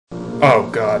Oh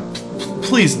god.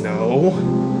 Please no.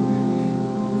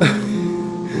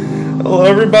 Hello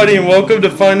everybody and welcome to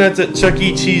Five Nights at Chuck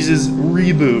E. Cheese's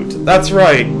reboot. That's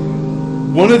right.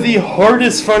 One of the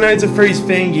hardest Five Nights at Freddy's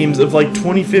fan games of like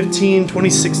 2015,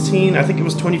 2016, I think it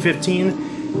was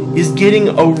 2015, is getting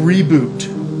a reboot.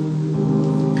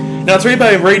 Now it's made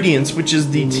by Radiance, which is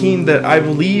the team that I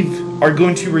believe are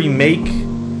going to remake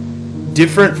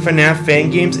different FNAF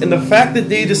fan games, and the fact that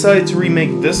they decided to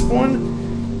remake this one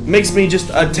makes me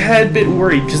just a tad bit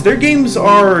worried, because their games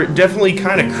are definitely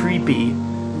kind of creepy.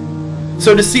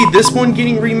 So to see this one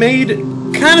getting remade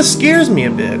kind of scares me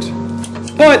a bit.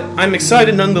 But I'm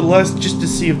excited nonetheless just to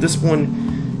see if this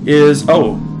one is...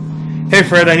 Oh, hey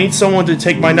Fred, I need someone to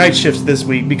take my night shifts this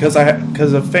week because of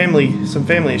some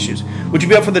family issues. Would you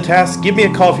be up for the task? Give me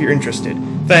a call if you're interested.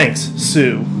 Thanks,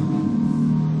 Sue.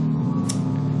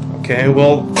 Okay,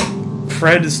 well,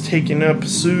 Fred is taking up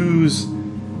Sue's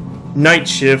night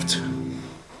shift.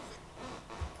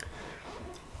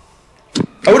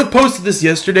 I would have posted this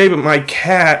yesterday, but my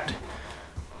cat,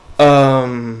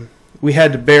 we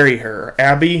had to bury her.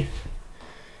 Abby?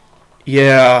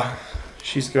 Yeah,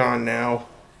 she's gone now.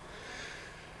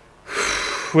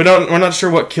 We're not sure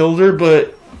what killed her,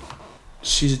 but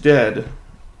she's dead.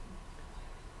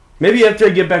 Maybe after I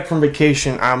get back from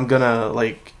vacation, I'm gonna,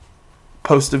 like,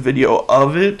 post a video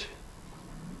of it.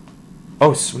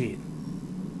 Oh, sweet.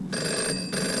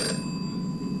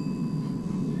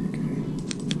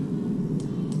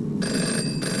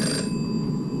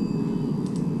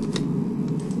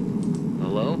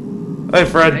 Hello? Hey,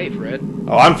 Fred. Hey, Fred.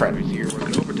 Oh, I'm Fred. Who's here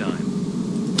working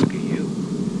overtime? Look at you.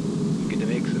 You get to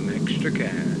make some extra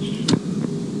cash.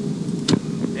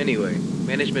 Anyway,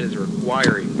 management is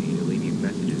requiring me to leave you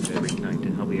messages every night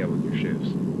to help you out with your shifts.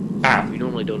 Ah. We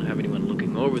normally don't have anyone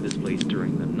looking over this place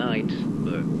during the night,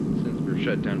 but since we're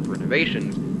shut down for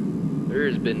renovations, there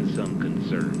has been some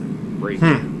concern. Break-ins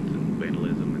and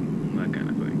vandalism and that kind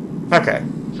of thing. Okay.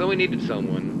 So we needed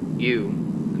someone, you,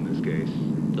 in this case,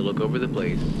 to look over the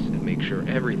place and make sure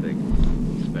everything,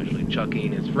 especially Chucky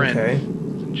and his friends,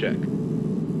 is in check.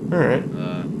 Alright.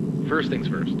 First things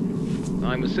first.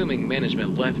 I'm assuming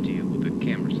management left you with the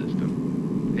camera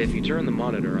system. If you turn the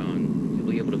monitor on, you'll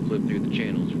be able to flip through the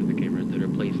channels for the cameras that are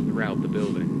placed throughout the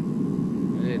building.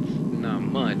 It's not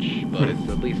much, but it's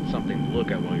at least something to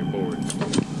look at while you're bored.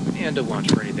 And to watch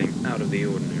for anything out of the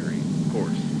ordinary, of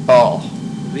course. Oh.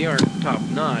 They aren't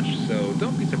top-notch, so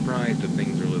don't be surprised if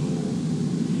things are a little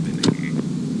finicky.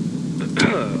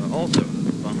 Also,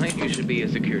 behind you should be a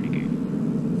security gate.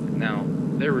 Now,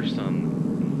 there were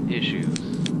some issues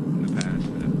in the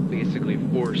past that basically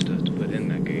forced us to put in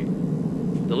that gate.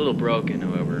 It's a little broken,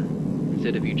 however.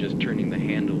 Instead of you just turning the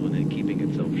handle and it keeping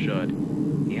itself shut,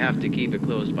 you have to keep it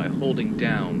closed by holding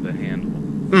down the handle.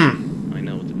 I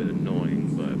know it's a bit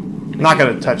annoying, but in not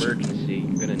gonna touch it. Emergency,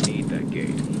 you're gonna need that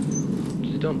gate.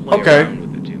 Just don't play around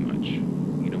with it too much.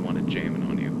 You don't want it jamming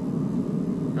on you.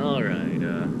 Alright,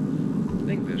 I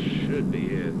think this should be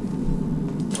it.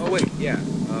 Oh wait, yeah,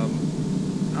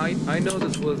 I know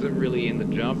this wasn't really in the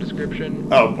job description.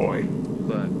 Oh boy.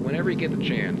 But whenever you get the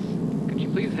chance, could you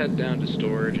please head down to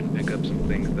storage and pick up some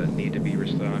things that need to be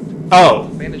restocked? Oh.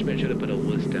 Management should have put a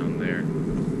list down there.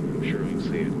 I'm sure you'll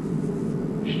see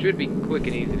it. Should be quick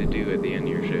and easy to do at the end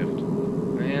of your shift.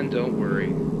 And don't worry,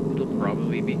 it'll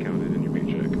probably be counted in your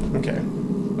paycheck. Okay.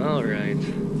 Alright,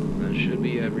 that should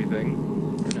be everything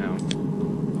for now.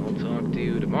 I'll talk to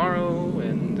you tomorrow,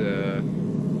 and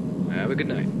have a good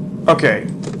night. Okay.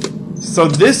 So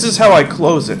this is how I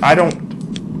close it. I don't...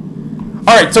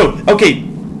 Alright, so, okay.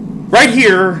 Right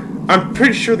here, I'm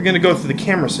pretty sure they're going to go through the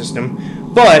camera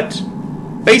system, but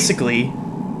basically,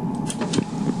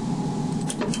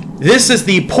 this is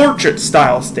the portrait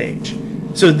style stage.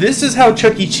 So this is how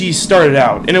Chuck E. Cheese started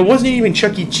out, and it wasn't even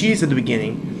Chuck E. Cheese at the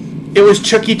beginning. It was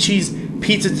Chuck E. Cheese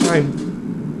Pizza Time.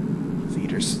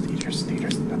 Theaters,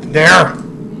 nothing there.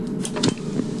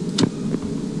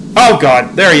 Oh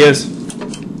god, there he is.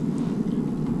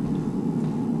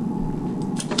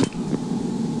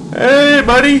 Hey,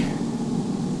 buddy.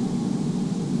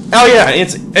 Oh yeah,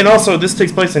 and also this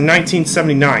takes place in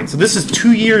 1979, so this is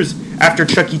 2 years after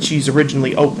Chuck E. Cheese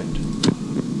originally opened.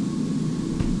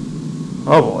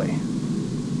 Oh boy.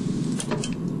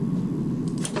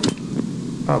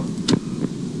 Oh.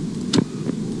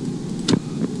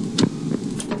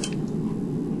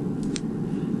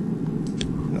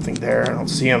 Nothing there, I don't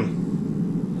see him.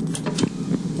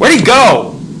 Where'd he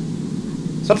go?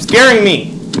 Stop scaring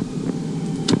me.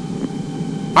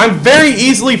 I'm very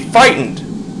easily frightened.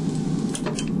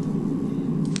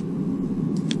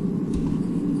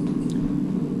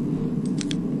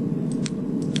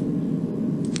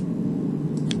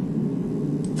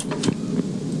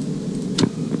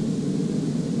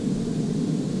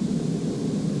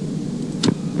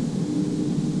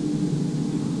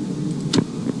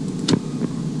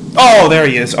 Oh, there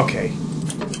he is. Okay.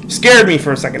 Scared me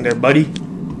for a second there, buddy.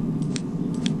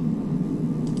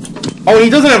 Oh, he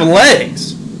doesn't have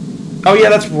legs. Oh, yeah,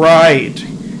 that's right.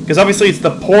 Because obviously it's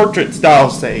the portrait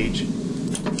style stage.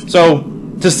 So,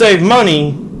 to save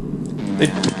money...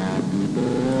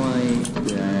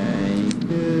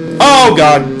 Oh,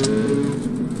 God.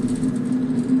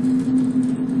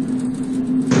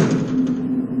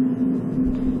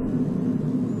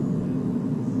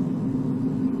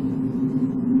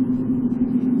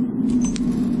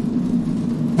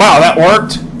 Wow, that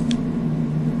worked.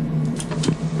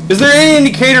 Is there any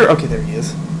indicator? Okay, there he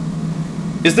is.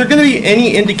 Is there going to be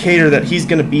any indicator that he's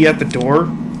going to be at the door?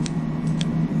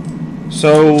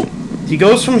 So, he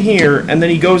goes from here, and then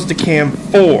he goes to cam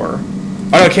 4. Oh,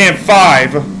 no, cam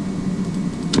 5.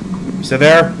 You still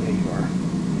there? Yeah, you are.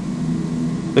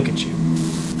 Look at you.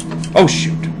 Oh,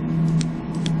 shoot.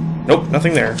 Nope,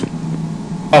 nothing there.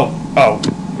 Oh.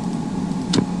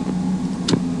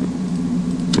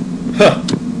 Huh.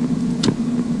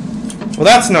 Well,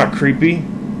 that's not creepy.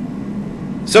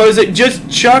 So is it just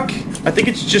Chuck? I think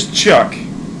it's just Chuck.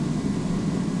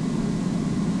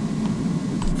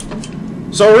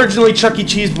 So originally Chuck E.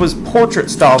 Cheese was portrait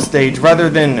style stage rather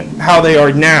than how they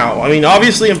are now. I mean,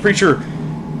 obviously I'm pretty sure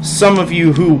some of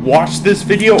you who watch this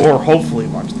video, or hopefully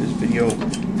watch this video,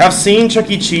 have seen Chuck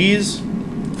E. Cheese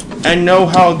and know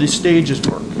how the stages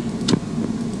work.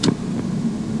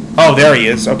 Oh, there he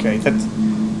is. Okay,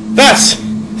 that's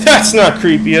not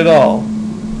creepy at all.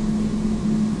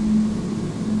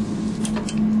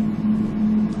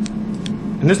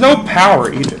 And there's no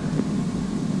power either.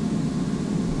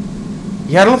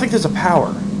 Yeah, I don't think there's a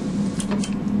power.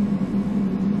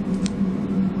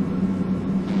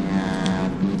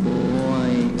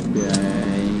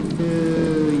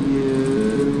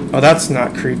 Oh, that's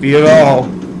not creepy at all.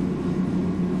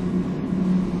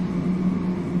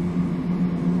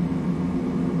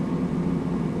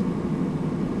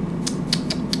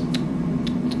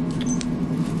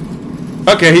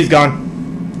 Okay, he's gone.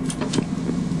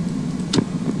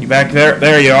 You back there?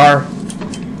 There you are.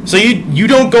 So you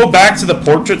don't go back to the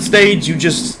portrait stage, you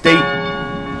just stay...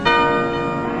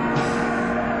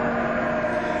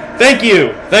 Thank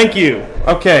you.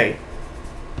 Okay.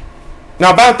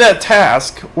 Now about that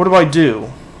task, what do I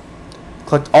do?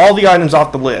 Collect all the items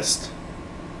off the list.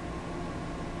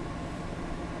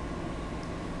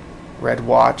 Red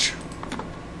watch.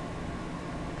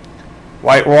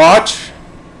 White watch.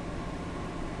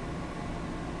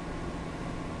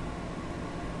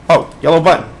 Oh, yellow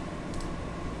button.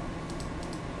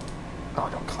 Oh,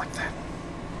 don't collect that.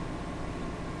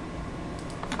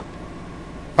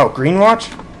 Oh, green watch?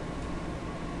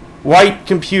 White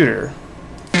computer.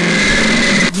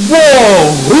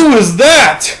 Whoa! Who is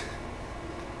that?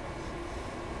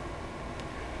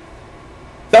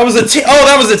 That was a oh,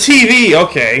 that was a TV.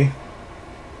 Okay.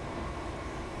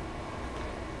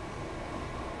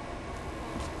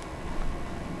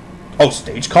 Oh,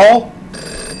 stage call?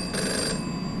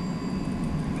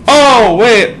 Oh,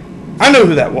 wait. I know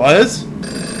who that was.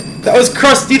 That was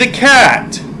Krusty the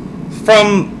Cat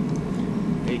from...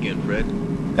 Hey again, Fred.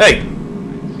 Hey.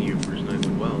 I see your first night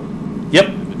went well. Yep.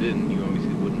 If it didn't, you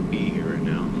obviously wouldn't be here right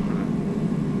now.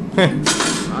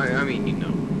 I mean, you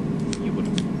know, you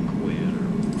wouldn't quit or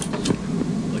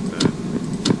something like that.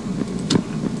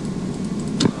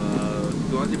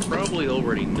 So as you probably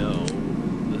already know,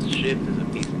 this shift is a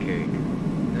piece of cake.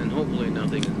 And hopefully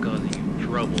nothing is causing you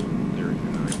trouble during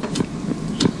the night.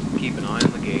 Just keep an eye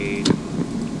on the gate,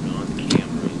 on the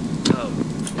cameras. Oh,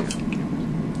 yeah, the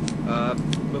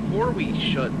cameras. Before we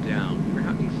shut down, we're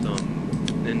having some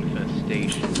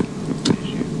infestation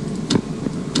issues.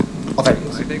 Oh, there he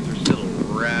is. I think there's still a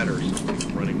rat or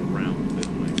something running around the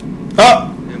building.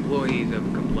 Oh! Employees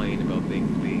have complained about things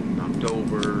being knocked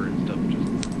over and stuff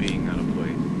just being out of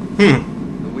place.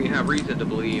 We have reason to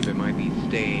believe it might be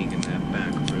staying in that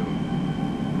back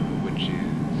room, which is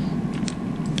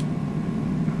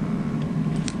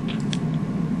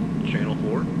Channel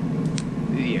 4.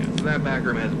 Yeah, so that back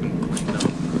room has been cleaned up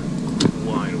for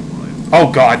quite a while.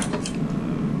 Oh, God.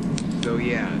 So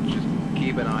yeah, just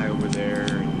keep an eye over there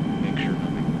and make sure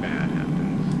nothing bad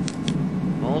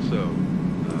happens. Also,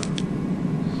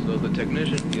 so the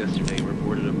technician yesterday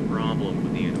reported a problem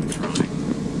with the animatronic.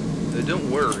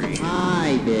 Don't worry.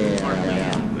 Hi there.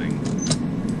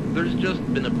 There's just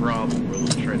been a problem where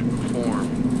they'll try to perform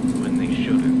when they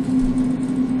shouldn't.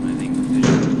 I think this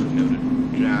issue was noted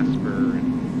from Jasper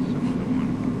and some other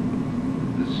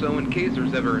one. So in case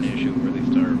there's ever an issue where they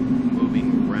start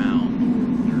moving around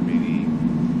or maybe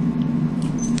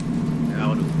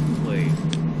out of place,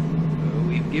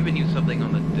 we've given you something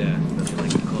on the desk that we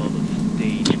like to call the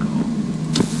stage call.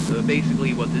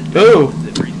 Basically, what this Oh. does is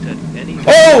it resets any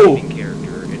Oh! sleeping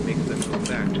character and makes them go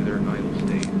back to their idle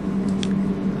state.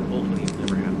 Hopefully, you'll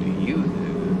never have to use it.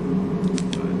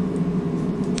 But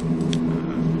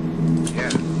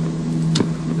yeah,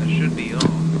 that should be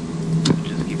all.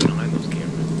 Just keep an eye on those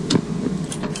cameras.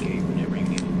 Okay, whenever you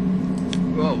need it.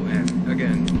 Oh, and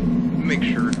again, make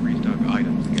sure to restock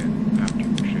items again after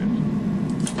your shift.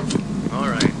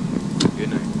 Alright, good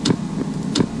night.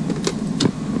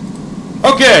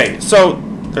 Okay, so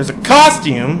there's a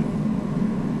costume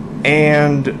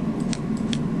and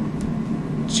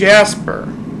Jasper.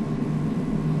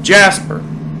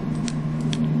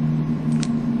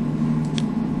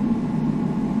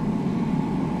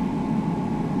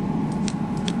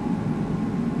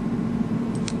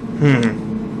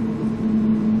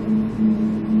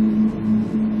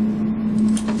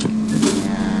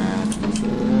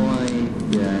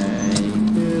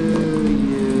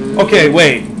 Okay,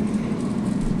 wait.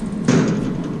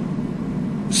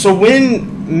 So when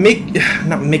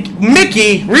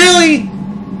Mickey, really?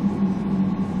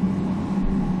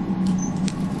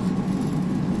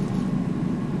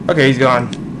 Okay, he's gone.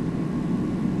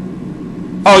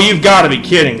 Oh, you've got to be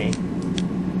kidding me.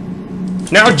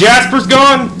 Now Jasper's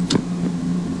gone?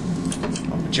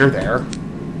 Oh, but you're there.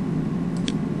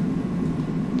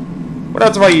 What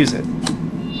else if I use it?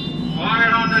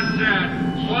 Quiet on the set.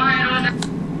 Quiet on the...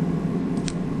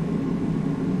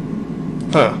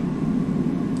 Huh.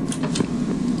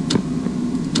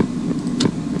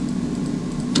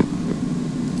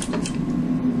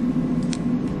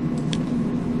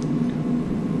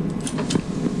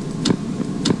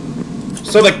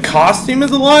 So the costume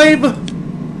is alive?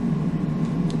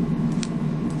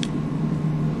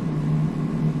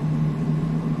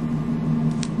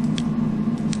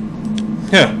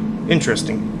 Huh.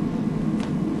 Interesting.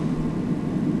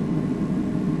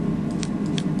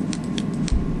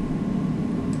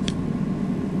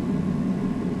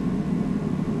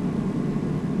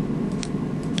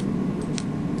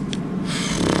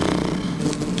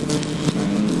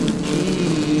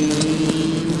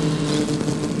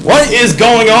 What is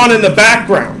going on in the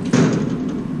background?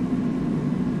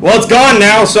 Well, it's gone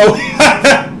now, so...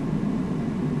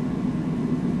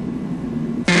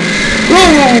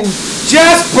 Ooh,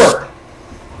 Jasper!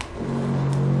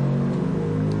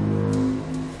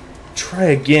 Try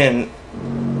again.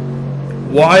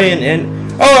 Y and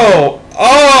N... Oh,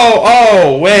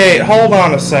 wait, hold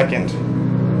on a second.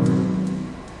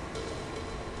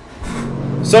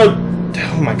 So...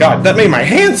 Oh my god, that made my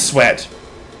hands sweat.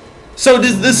 So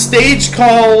does this stage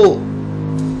call...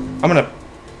 I'm gonna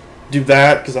do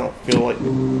that because I don't feel like...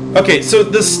 Okay, so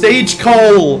the stage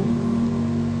call...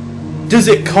 Does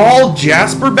it call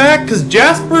Jasper back? Because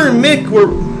Jasper and Mick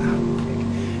were...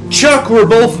 Chuck were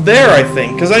both there, I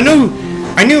think. Because I knew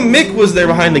Mick was there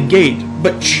behind the gate.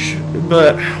 But...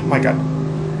 Oh my god.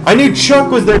 I knew Chuck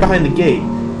was there behind the gate.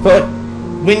 But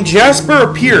when Jasper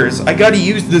appears, I gotta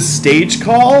use this stage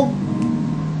call...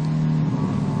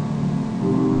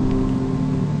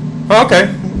 Okay.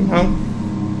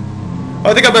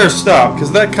 I think I better stop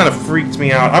because that kind of freaked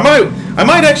me out. I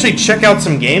might actually check out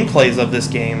some gameplays of this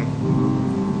game.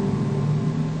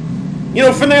 You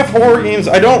know, FNAF horror games,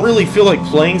 I don't really feel like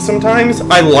playing sometimes.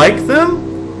 I like them,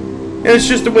 and it's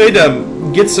just a way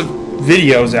to get some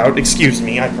videos out. Excuse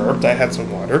me, I burped. I had some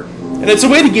water, and it's a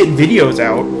way to get videos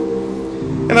out.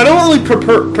 And I don't really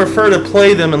prefer to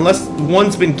play them unless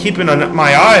one's been keeping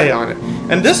my eye on it.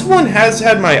 And this one has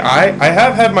had my eye. I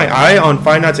have had my eye on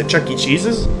Five Nights at Chuck E.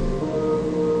 Cheese's.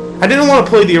 I didn't want to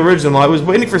play the original. I was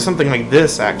waiting for something like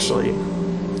this, actually.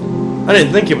 I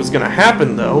didn't think it was going to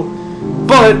happen, though.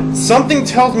 But something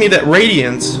tells me that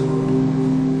Radiance,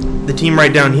 the team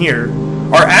right down here,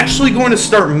 are actually going to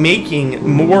start making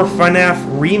more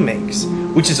FNAF remakes.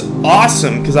 Which is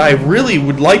awesome, because I really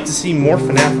would like to see more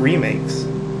FNAF remakes.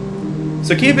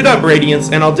 So keep it up,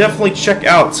 Radiance, and I'll definitely check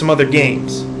out some other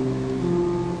games.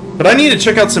 But I need to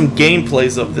check out some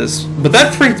gameplays of this. But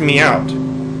that freaked me out.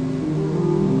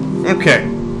 Okay.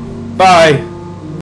 Bye.